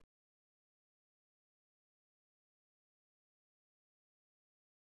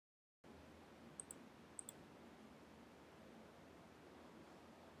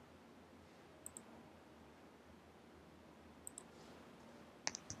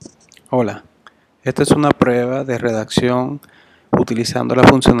Hola, esta es una prueba de redacción utilizando la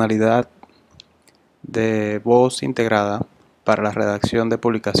funcionalidad de voz integrada para la redacción de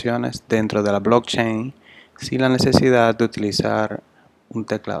publicaciones dentro de la blockchain sin la necesidad de utilizar un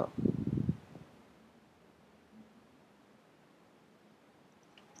teclado.